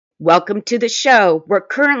Welcome to the show. We're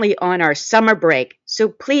currently on our summer break, so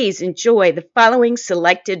please enjoy the following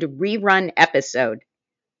selected rerun episode.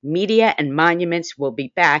 Media and Monuments will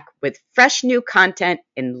be back with fresh new content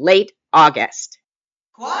in late August.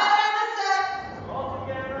 Quiet on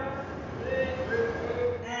the set.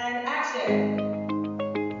 And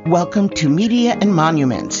action. Welcome to Media and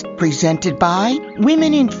Monuments, presented by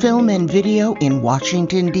Women in Film and Video in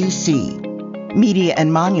Washington, D.C. Media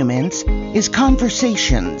and Monuments is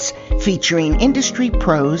conversations featuring industry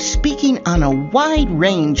pros speaking on a wide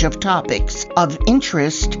range of topics of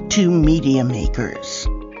interest to media makers.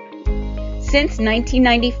 Since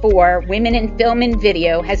 1994, Women in Film and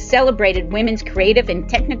Video has celebrated women's creative and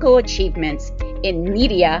technical achievements in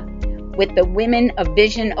media with the Women of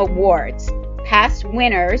Vision Awards. Past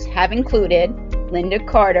winners have included Linda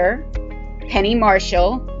Carter, Penny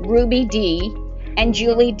Marshall, Ruby Dee, and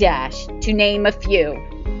Julie Dash, to name a few.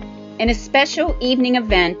 In a special evening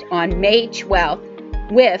event on May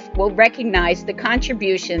 12th, WIF will recognize the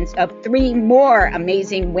contributions of three more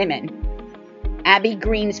amazing women. Abby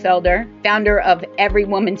Greensfelder, founder of Every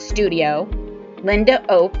Woman Studio, Linda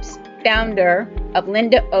Opes, founder of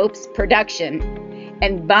Linda Opes Production,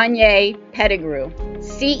 and Vonnya Pettigrew,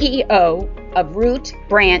 CEO of Root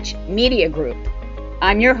Branch Media Group.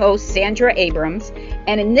 I'm your host, Sandra Abrams,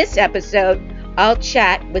 and in this episode, I'll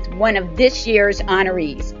chat with one of this year's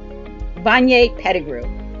honorees, Vonnya Pettigrew.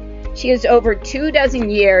 She has over 24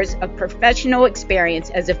 years of professional experience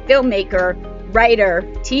as a filmmaker, writer,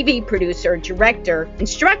 TV producer, director,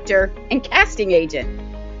 instructor, and casting agent.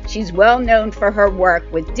 She's well known for her work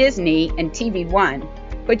with Disney and TV One,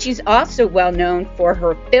 but she's also well known for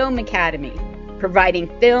her Film Academy, providing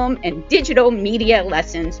film and digital media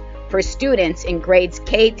lessons for students in grades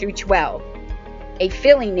K through 12. A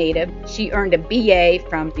Philly native, she earned a BA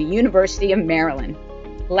from the University of Maryland.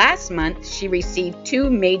 Last month, she received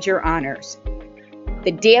two major honors.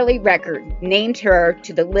 The Daily Record named her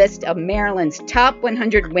to the list of Maryland's top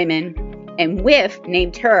 100 women, and WIF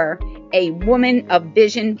named her a Woman of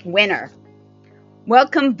Vision winner.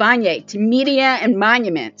 Welcome, Vonnya, to Media and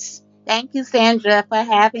Monuments. Thank you, Sandra, for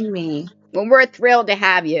having me. Well, we're thrilled to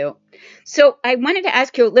have you. So I wanted to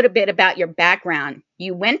ask you a little bit about your background.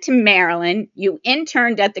 You went to Maryland. You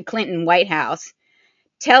interned at the Clinton White House.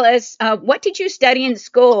 Tell us, what did you study in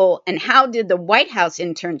school, and how did the White House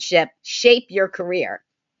internship shape your career?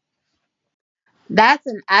 That's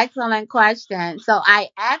an excellent question. So I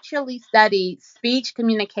actually studied speech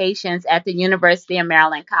communications at the University of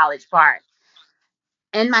Maryland, College Park.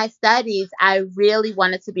 In my studies, I really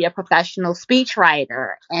wanted to be a professional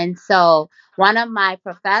speechwriter. And so one of my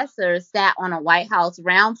professors sat on a White House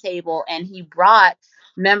roundtable and he brought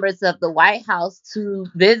members of the White House to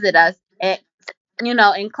visit us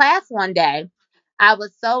in class one day. I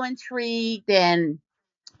was so intrigued and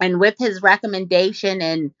with his recommendation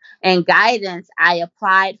and guidance, I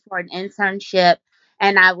applied for an internship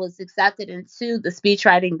and I was accepted into the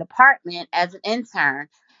speechwriting department as an intern.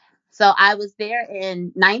 So I was there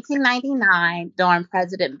in 1999 during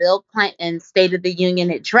President Bill Clinton's State of the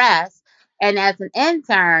Union address. And as an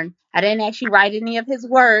intern, I didn't actually write any of his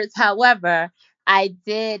words. However, I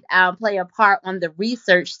did play a part on the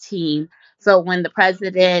research team. So when the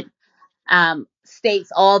president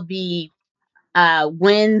states all the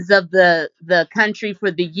wins of the country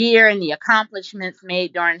for the year and the accomplishments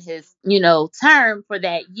made during his term for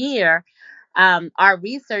that year, our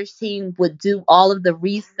research team would do all of the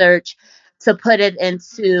research to put it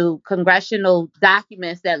into congressional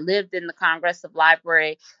documents that lived in the Congress of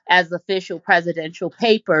Library as official presidential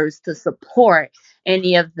papers to support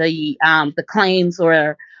any of the claims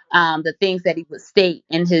or the things that he would state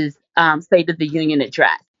in his State of the Union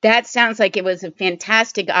address. That sounds like it was a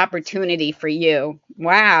fantastic opportunity for you.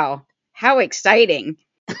 Wow, how exciting.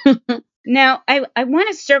 Now, I want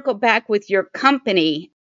to circle back with your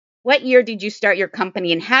company. What year did you start your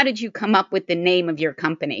company, and how did you come up with the name of your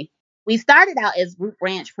company? We started out as Root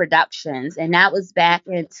Branch Productions, and that was back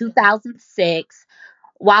in 2006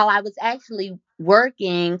 while I was actually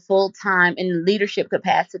working full time in leadership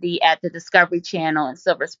capacity at the Discovery Channel in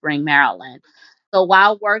Silver Spring, Maryland. So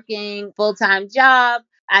while working full time job,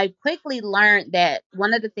 I quickly learned that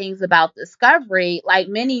one of the things about Discovery, like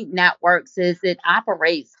many networks, is it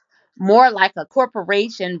operates more like a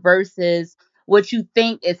corporation versus what you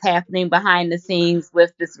think is happening behind the scenes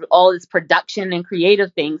with this all this production and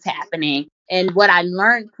creative things happening. And what I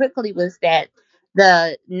learned quickly was that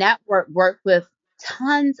the network worked with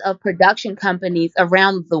tons of production companies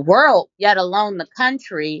around the world, yet alone the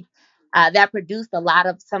country, that produced a lot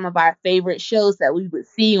of some of our favorite shows that we would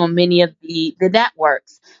see on many of the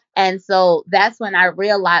networks. And so that's when I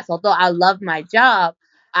realized, although I love my job,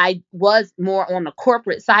 I was more on the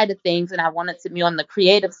corporate side of things and I wanted to be on the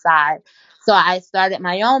creative side. So I started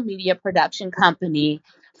my own media production company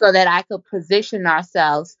so that I could position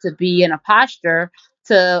ourselves to be in a posture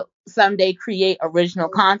to someday create original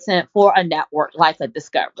content for a network like a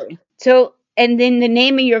Discovery. So, and then the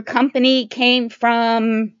name of your company came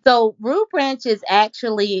from. So Root Branch is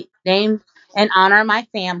actually named in honor of my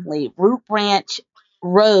family. Root Branch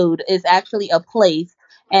Road is actually a place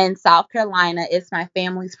in South Carolina. It's my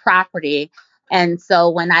family's property. And so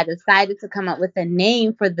when I decided to come up with a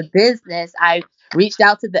name for the business, I reached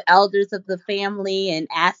out to the elders of the family and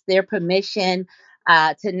asked their permission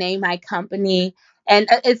to name my company. And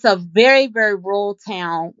it's a very, very rural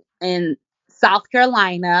town in South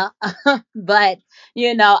Carolina. But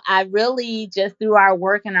I really just through our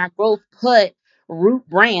work and our growth put Root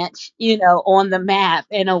Branch, on the map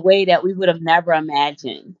in a way that we would have never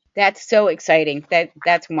imagined. That's so exciting.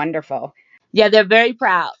 That's wonderful. Yeah, they're very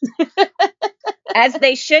proud. As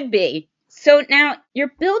they should be. So now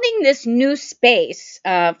you're building this new space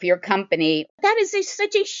for your company. That is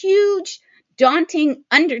such a huge, daunting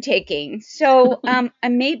undertaking. So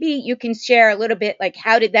and maybe you can share a little bit, like,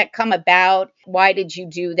 how did that come about? Why did you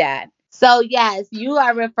do that? So, yes, you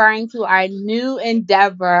are referring to our new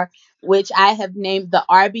endeavor, which I have named the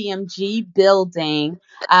RBMG building,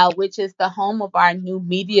 which is the home of our new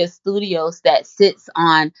media studios that sits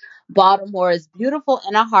on Baltimore's beautiful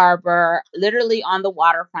inner harbor, literally on the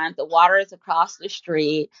waterfront. The water is across the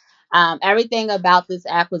street. Everything about this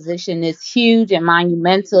acquisition is huge and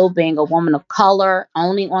monumental, being a woman of color,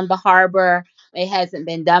 owning on the harbor. It hasn't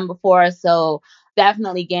been done before. So,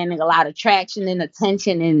 definitely gaining a lot of traction and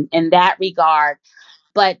attention in that regard.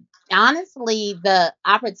 But honestly, the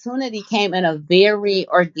opportunity came in a very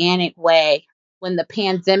organic way when the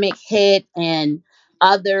pandemic hit and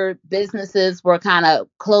other businesses were kind of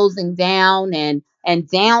closing down and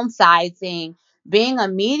downsizing. Being a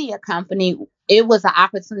media company, it was an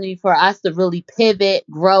opportunity for us to really pivot,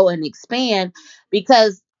 grow, and expand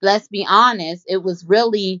because let's be honest, it was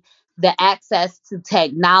really the access to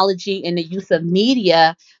technology and the use of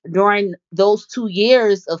media during those 2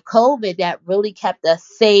 years of COVID that really kept us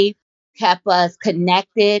safe, kept us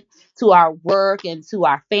connected to our work and to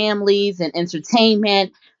our families and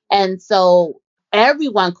entertainment. And so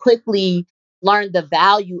everyone quickly learned the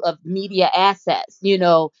value of media assets.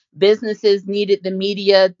 Businesses needed the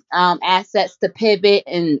media assets to pivot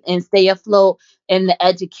and stay afloat in the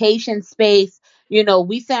education space.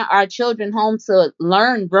 We sent our children home to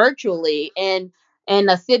learn virtually. And in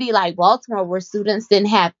a city like Baltimore where students didn't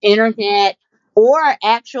have internet or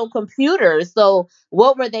actual computers. So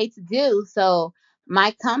what were they to do? So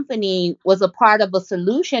my company was a part of a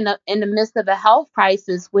solution in the midst of a health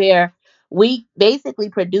crisis where we basically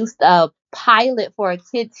produced a pilot for a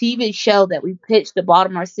kid TV show that we pitched to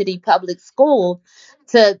Baltimore City Public Schools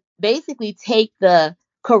to basically take the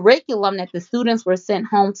curriculum that the students were sent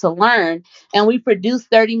home to learn, and we produced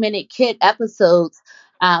 30-minute kid episodes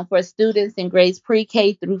for students in grades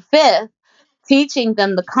pre-K through fifth, teaching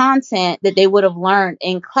them the content that they would have learned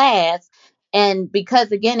in class. And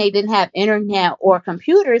because, again, they didn't have internet or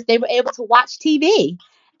computers, they were able to watch TV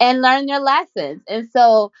and learn their lessons. And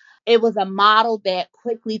so it was a model that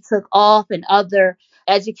quickly took off, and other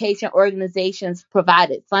education organizations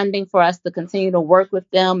provided funding for us to continue to work with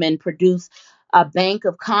them and produce a bank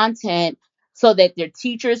of content so that their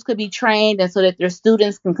teachers could be trained and so that their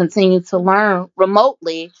students can continue to learn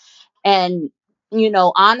remotely. And,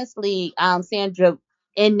 honestly, Sandra,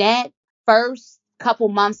 in that first couple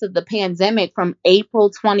months of the pandemic from April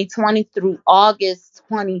 2020 through August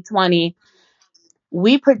 2020,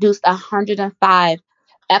 we produced 105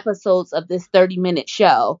 episodes of this 30-minute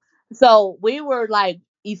show. So we were like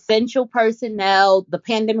essential personnel. The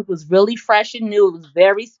pandemic was really fresh and new. It was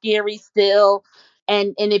very scary still.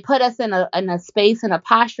 And it put us in a space and a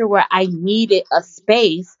posture where I needed a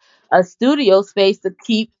space, a studio space to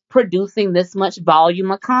keep producing this much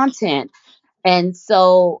volume of content. And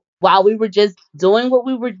so while we were just doing what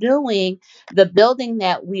we were doing, the building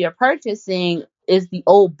that we are purchasing is the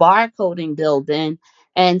old barcoding building.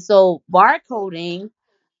 And so barcoding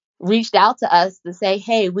reached out to us to say,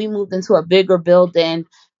 hey, we moved into a bigger building.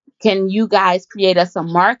 Can you guys create us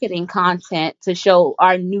some marketing content to show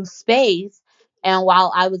our new space? And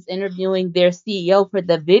while I was interviewing their CEO for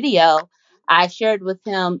the video, I shared with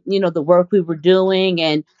him, the work we were doing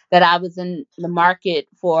and that I was in the market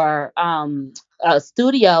for a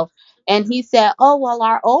studio. And he said, oh, well,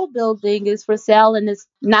 our old building is for sale and it's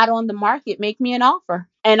not on the market. Make me an offer.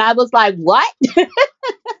 And I was like, what?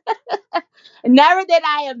 Never did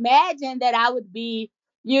I imagine that I would be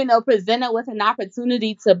presented with an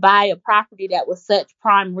opportunity to buy a property that was such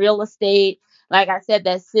prime real estate, like I said,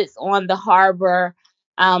 that sits on the harbor,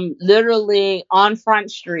 literally on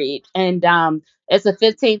Front Street. And it's a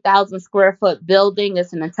 15,000 square foot building.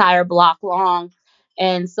 It's an entire block long.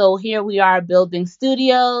 And so here we are building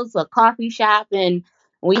studios, a coffee shop, and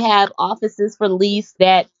we have offices for lease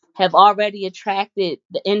that have already attracted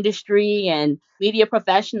the industry, and media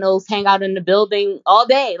professionals hang out in the building all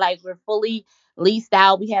day. Like, we're fully leased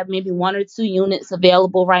out. We have maybe one or two units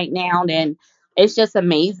available right now, and it's just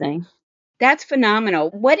amazing. That's phenomenal.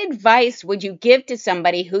 What advice would you give to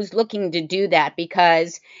somebody who's looking to do that?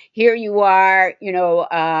 Because here you are,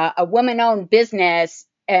 a woman-owned business,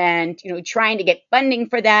 and trying to get funding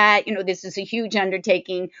for that. This is a huge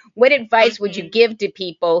undertaking. What advice would you give to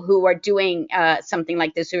people who are doing something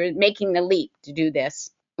like this, who are making the leap to do this?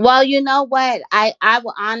 Well, you know what? I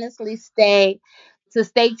will honestly stay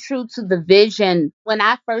true to the vision. When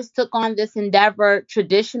I first took on this endeavor,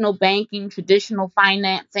 traditional banking, traditional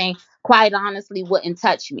financing, quite honestly wouldn't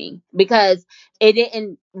touch me, because it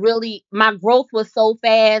didn't really, my growth was so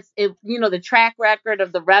fast. The track record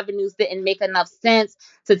of the revenues didn't make enough sense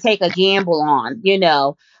to take a gamble on.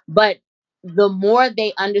 But the more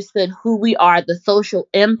they understood who we are, the social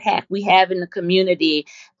impact we have in the community,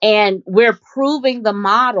 and we're proving the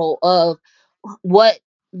model of what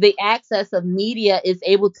the access of media is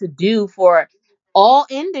able to do for all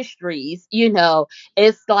industries.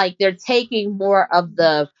 It's like they're taking more of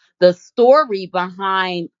the story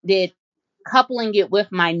behind it, coupling it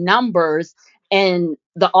with my numbers, and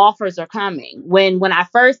the offers are coming. When I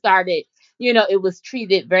first started, it was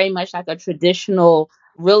treated very much like a traditional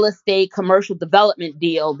real estate commercial development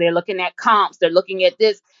deal. They're looking at comps, they're looking at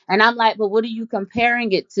this, and I'm like, but what are you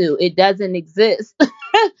comparing it to? It doesn't exist.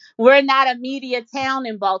 We're not a media town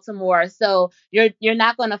in Baltimore, so you're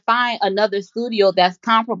not going to find another studio that's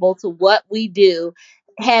comparable to what we do,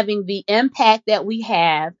 having the impact that we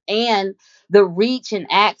have, and the reach and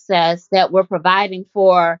access that we're providing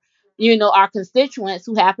for, our constituents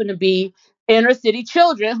who happen to be inner city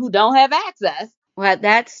children who don't have access. Well,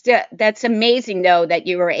 that's amazing, though, that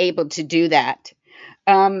you were able to do that.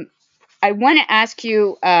 Um, I want to ask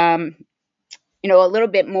you, a little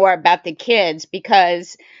bit more about the kids,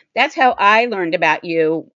 because that's how I learned about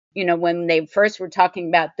you. When they first were talking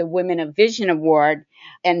about the Women of Vision Award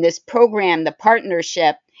and this program, the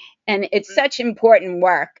partnership, and it's such important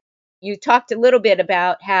work. You talked a little bit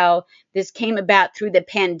about how this came about through the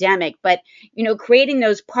pandemic, but creating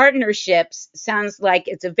those partnerships sounds like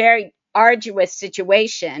it's a very arduous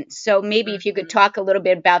situation. So maybe if you could talk a little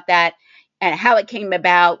bit about that and how it came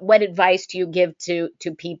about, what advice do you give to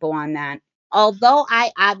people on that? Although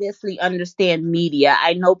I obviously understand media,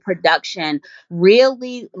 I know production,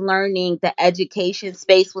 really learning the education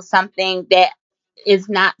space was something that is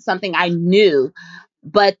not something I knew.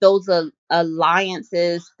 But those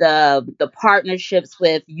alliances, the partnerships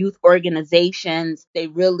with youth organizations, they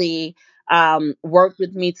really worked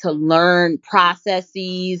with me to learn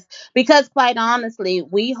processes, because quite honestly,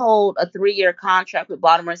 we hold a 3-year contract with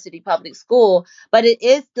Baltimore City Public School, but it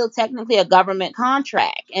is still technically a government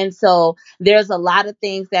contract. And so there's a lot of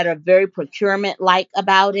things that are very procurement like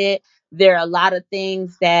about it. There are a lot of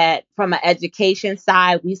things that from an education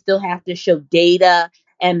side, we still have to show data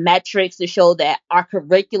and metrics to show that our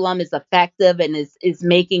curriculum is effective and is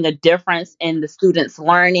making a difference in the students'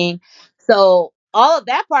 learning. So all of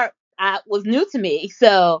that part was new to me.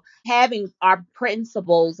 So having our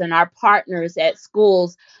principals and our partners at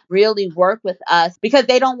schools really work with us, because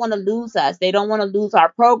they don't want to lose us. They don't want to lose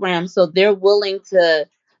our program. So they're willing to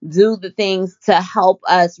do the things to help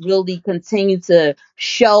us really continue to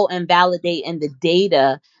show and validate in the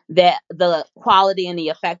data that the quality and the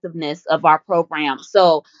effectiveness of our program.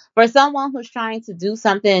 So for someone who's trying to do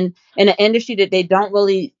something in an industry that they don't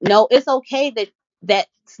really know, it's okay that that's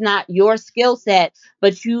not your skill set,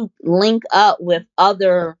 but you link up with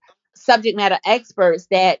other subject matter experts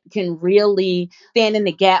that can really stand in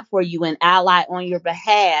the gap for you and ally on your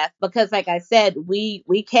behalf. Because like I said, we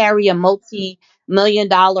carry a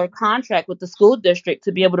multi-million-dollar contract with the school district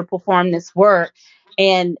to be able to perform this work.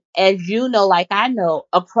 And as you know, like I know,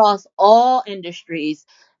 across all industries,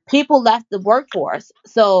 people left the workforce.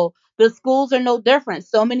 So the schools are no different.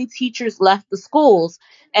 So many teachers left the schools.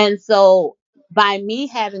 And so by me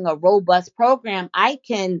having a robust program, I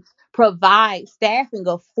can provide staffing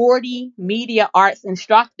of 40 media arts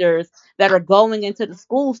instructors that are going into the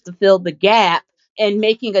schools to fill the gap and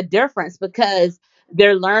making a difference, because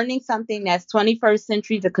They're learning something that's 21st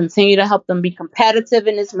century to continue to help them be competitive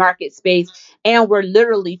in this market space. And we're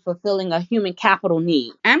literally fulfilling a human capital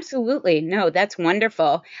need. Absolutely. No, that's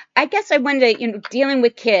wonderful. I guess I wonder, dealing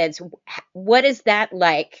with kids, what is that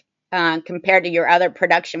like compared to your other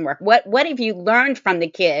production work? What have you learned from the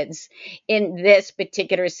kids in this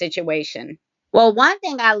particular situation? Well, one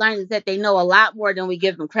thing I learned is that they know a lot more than we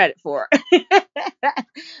give them credit for.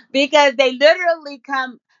 Because they literally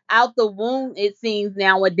come out the womb, it seems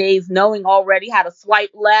nowadays, knowing already how to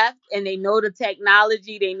swipe left, and they know the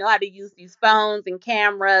technology, they know how to use these phones and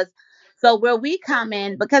cameras. So where we come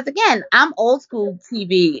in, because again, I'm old school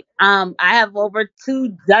TV. I have over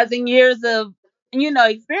 24 years of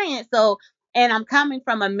experience. So, and I'm coming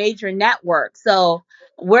from a major network. So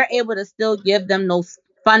we're able to still give them those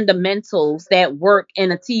fundamentals that work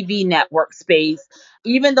in a TV network space.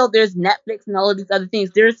 Even though there's Netflix and all of these other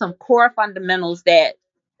things, there's some core fundamentals that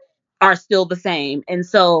are still the same. And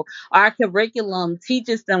so our curriculum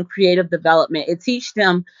teaches them creative development. It teaches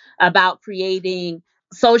them about creating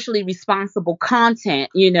socially responsible content,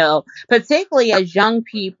 particularly as young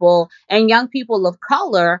people and young people of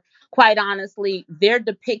color. Quite honestly, they're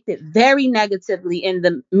depicted very negatively in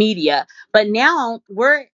the media. But now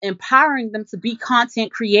we're empowering them to be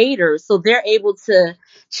content creators. So they're able to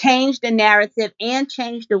change the narrative and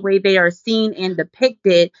change the way they are seen and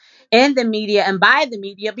depicted in the media and by the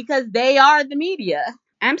media because they are the media.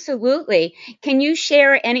 Absolutely. Can you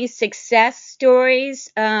share any success stories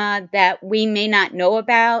that we may not know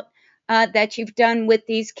about that you've done with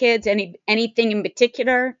these kids? Anything in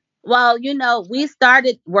particular? Well, we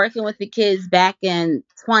started working with the kids back in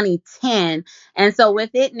 2010. And so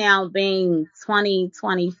with it now being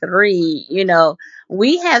 2023,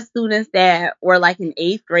 we have students that were like in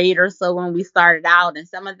eighth grade or so when we started out. And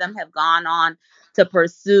some of them have gone on to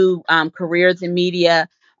pursue careers in media,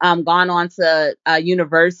 gone on to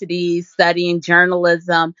universities studying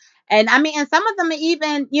journalism. And I mean, and some of them are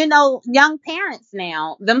even, young parents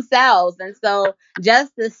now themselves. And so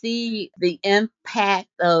just to see the impact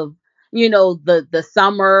of the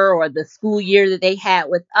summer or the school year that they had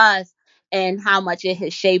with us and how much it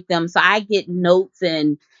has shaped them. So I get notes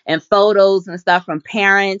and photos and stuff from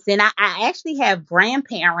parents, and I actually have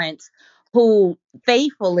grandparents who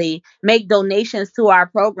faithfully make donations to our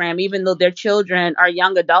program even though their children are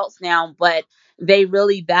young adults now, but they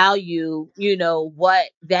really value what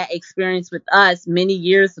that experience with us many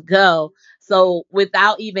years ago. So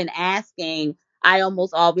without even asking, I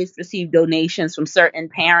almost always receive donations from certain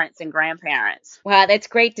parents and grandparents. Wow, that's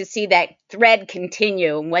great to see that thread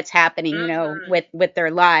continue and what's happening, Mhm. with their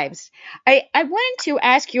lives. I wanted to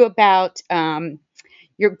ask you about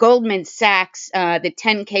your Goldman Sachs, the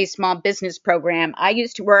 10K Small Business Program. I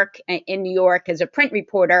used to work in New York as a print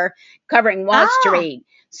reporter covering Wall Ah, Street.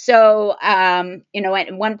 So, at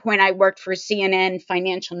one point I worked for CNN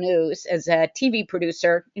Financial News as a TV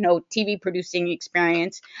producer, TV producing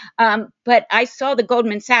experience. But I saw the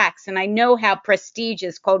Goldman Sachs and I know how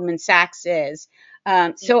prestigious Goldman Sachs is.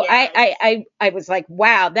 So yes. I was like,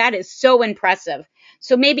 wow, that is so impressive.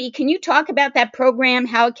 So maybe can you talk about that program,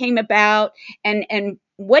 how it came about, and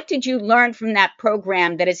what did you learn from that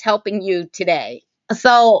program that is helping you today?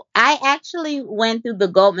 So I actually went through the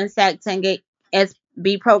Goldman Sachs 10K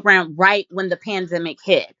SB program right when the pandemic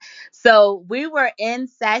hit. So we were in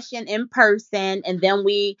session in person, and then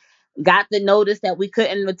we got the notice that we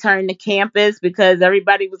couldn't return to campus because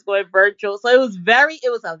everybody was going virtual. So it was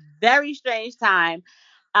a very strange time.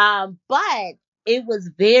 But it was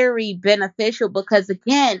very beneficial because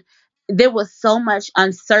again, there was so much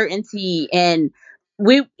uncertainty and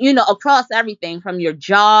across everything from your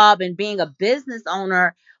job and being a business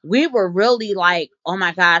owner, we were really like, oh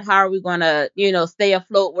my God, how are we gonna, stay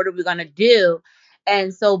afloat? What are we gonna do?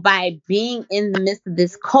 And so by being in the midst of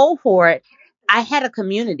this cohort, I had a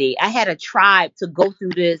community, I had a tribe to go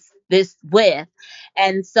through this with.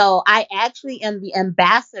 And so I actually am the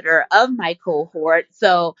ambassador of my cohort.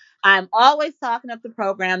 So I'm always talking up the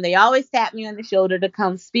program. They always tap me on the shoulder to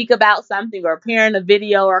come speak about something or appear in a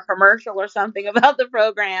video or commercial or something about the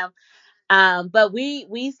program. But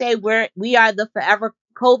we say we are the forever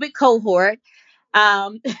COVID cohort.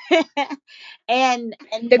 Um, and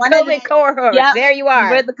The one of the COVID cohort. yep, There you we're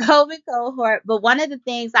are. the COVID cohort. But one of the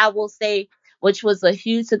things I will say, which was a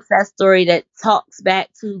huge success story that talks back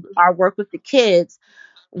to our work with the kids,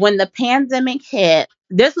 when the pandemic hit,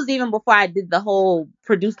 this was even before I did the whole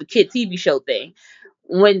produce the kid TV show thing.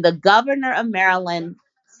 When the governor of Maryland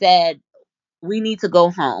said, we need to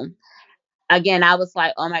go home, again, I was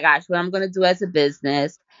like, oh my gosh, what I'm going to do as a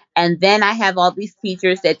business. And then I have all these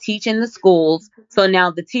teachers that teach in the schools. So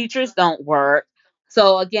now the teachers don't work.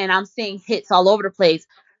 So again, I'm seeing hits all over the place.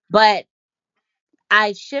 But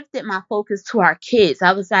I shifted my focus to our kids.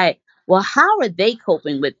 I was like, well, how are they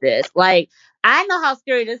coping with this? Like, I know how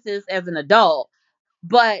scary this is as an adult,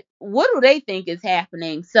 but what do they think is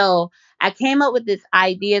happening? So I came up with this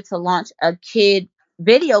idea to launch a kid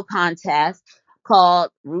video contest called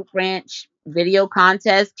Root Ranch Video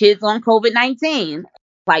Contest Kids on COVID-19,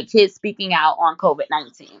 like kids speaking out on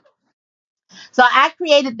COVID-19. So I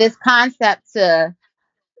created this concept to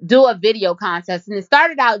do a video contest, and it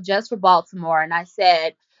started out just for Baltimore. And I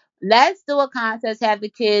said, let's do a contest, have the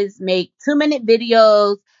kids make 2-minute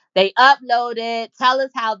videos. They upload it, tell us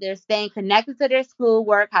how they're staying connected to their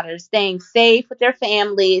schoolwork, how they're staying safe with their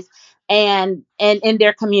families and in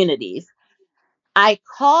their communities. I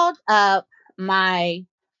called up my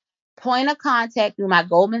point of contact through my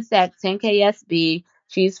Goldman Sachs 10KSB.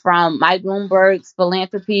 She's from Mike Bloomberg's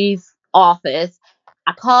philanthropies office.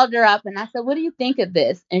 I called her up and I said, what do you think of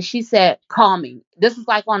this? And she said, call me. This is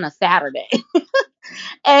like on a Saturday.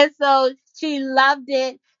 And so she loved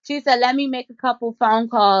it. She said, let me make a couple phone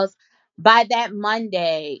calls. By that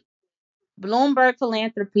Monday, Bloomberg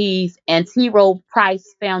Philanthropies and T. Rowe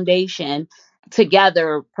Price Foundation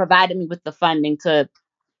together provided me with the funding to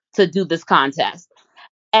do this contest.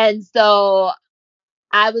 And so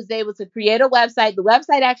I was able to create a website. The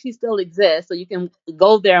website actually still exists, so you can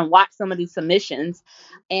go there and watch some of these submissions.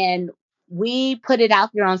 And we put it out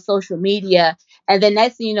there on social media. And then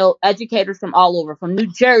next thing you know, educators from all over, from New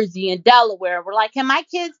Jersey and Delaware, were like, can my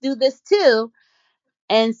kids do this too?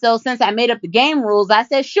 And so since I made up the game rules, I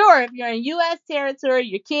said, sure, if you're in US territory,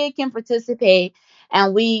 your kid can participate.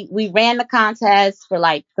 And we ran the contest for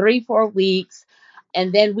like 3-4 weeks.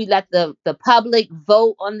 And then we let the public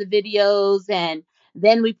vote on the videos. And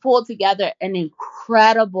then we pulled together an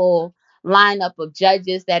incredible lineup of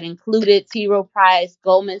judges that included T. Rowe Price,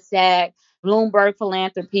 Goldman Sachs, Bloomberg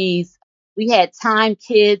Philanthropies. We had Time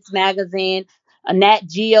Kids magazine, Nat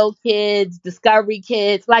Geo Kids, Discovery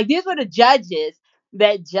Kids. Like, these were the judges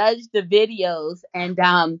that judged the videos.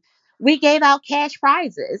 And we gave out cash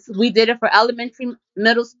prizes. We did it for elementary,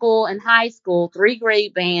 middle school, and high school, 3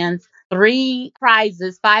 grade bands, three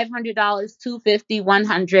prizes, $500, 250,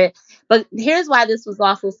 100. But here's why this was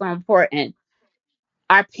also so important.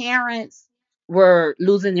 Our parents were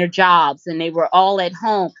losing their jobs and they were all at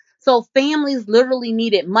home. So families literally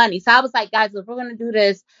needed money. So I was like, guys, if we're going to do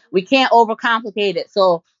this, we can't overcomplicate it.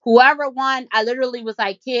 So whoever won, I literally was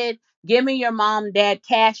like, kid, give me your mom, dad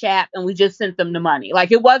cash app. And we just sent them the money.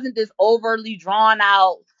 Like, it wasn't this overly drawn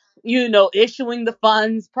out, issuing the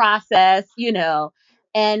funds process.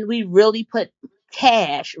 And we really put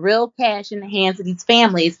cash, real cash in the hands of these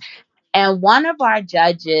families. And one of our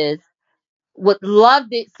judges loved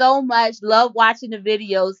it so much, loved watching the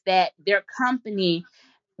videos, that their company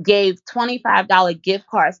gave $25 gift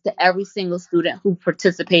cards to every single student who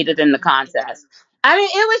participated in the contest. I mean,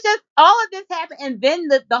 it was just all of this happened, and then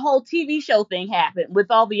the whole TV show thing happened with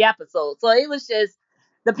all the episodes. So it was just,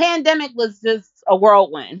 the pandemic was just a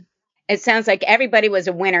whirlwind. It sounds like everybody was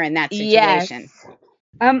a winner in that Yes. situation.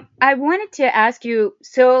 I wanted to ask you,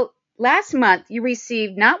 so last month you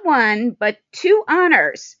received not one, but two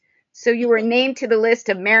honors. So you were named to the list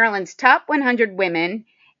of Maryland's top 100 women,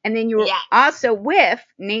 and then you were also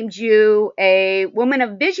named you a Woman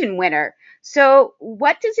of Vision winner. So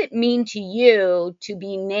what does it mean to you to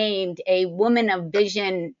be named a Woman of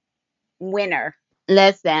Vision winner?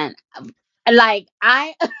 Listen, like,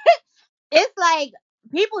 it's like,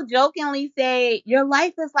 people jokingly say your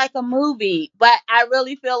life is like a movie, but I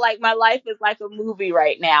really feel like my life is like a movie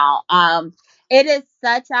right now. It is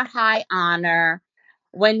such a high honor.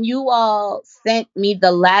 When you all sent me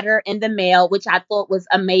the letter in the mail, which I thought was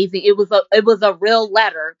amazing, it was a real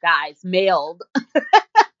letter, guys, mailed.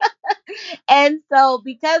 And so,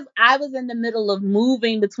 because I was in the middle of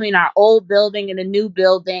moving between our old building and a new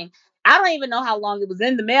building, I don't even know how long it was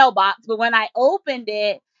in the mailbox, but when I opened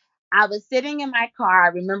it, I was sitting in my car. I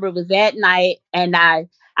remember it was at night, and I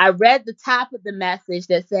read the top of the message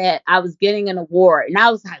that said I was getting an award. And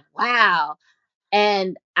I was like, wow.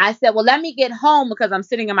 And I said, well, let me get home, because I'm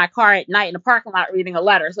sitting in my car at night in the parking lot reading a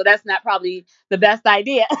letter. So that's not probably the best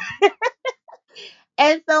idea.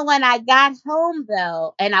 And so when I got home,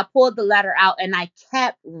 though, and I pulled the letter out and I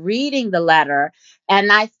kept reading the letter,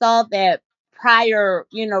 and I saw that prior,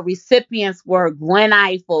 recipients were Gwen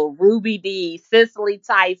Eiffel, Ruby Dee, Cicely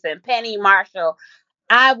Tyson, Penny Marshall,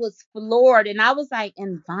 I was floored. And I was like,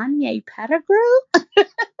 and Vonnya Pettigrew?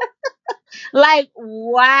 Like,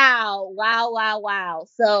 wow, wow, wow, wow.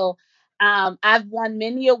 So I've won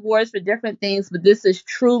many awards for different things, but this is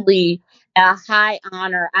truly a high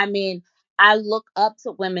honor. I mean, I look up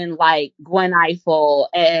to women like Gwen Ifill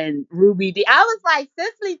and Ruby Dee. I was like,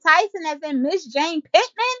 Cicely Tyson as in Miss Jane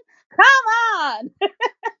Pittman? Come on.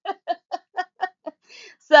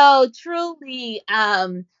 So truly,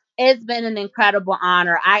 it's been an incredible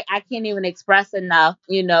honor. I can't even express enough,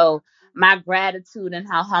 my gratitude and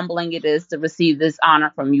how humbling it is to receive this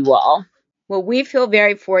honor from you all. Well, we feel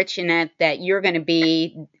very fortunate that you're going to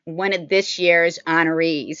be one of this year's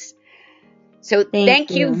honorees. So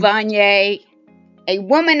thank you, Vonnya, a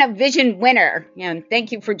Woman of Vision winner. And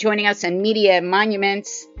thank you for joining us on Media and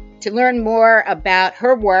Monuments. To learn more about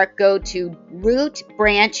her work, go to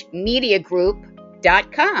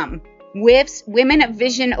rootbranchmediagroup.com. WIF's Women of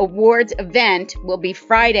Vision Awards event will be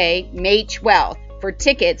Friday, May 12th. For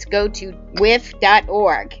tickets, go to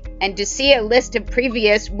wif.org. And to see a list of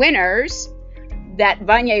previous winners that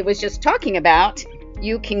Vonnya was just talking about,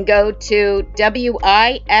 you can go to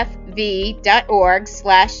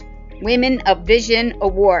wifv.org/Women of Vision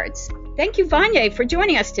Awards. Thank you, Vonnya, for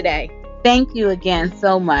joining us today. Thank you again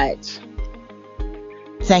so much.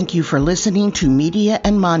 Thank you for listening to Media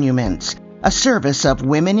and Monuments, a service of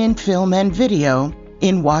Women in Film and Video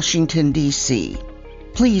in Washington, D.C.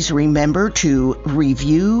 Please remember to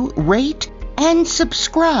review, rate, and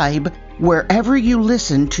subscribe wherever you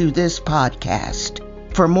listen to this podcast.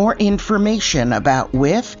 For more information about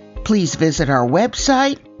WIF, please visit our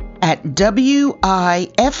website at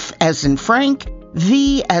WIF as in Frank,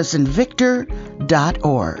 V as in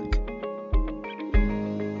Victor.org.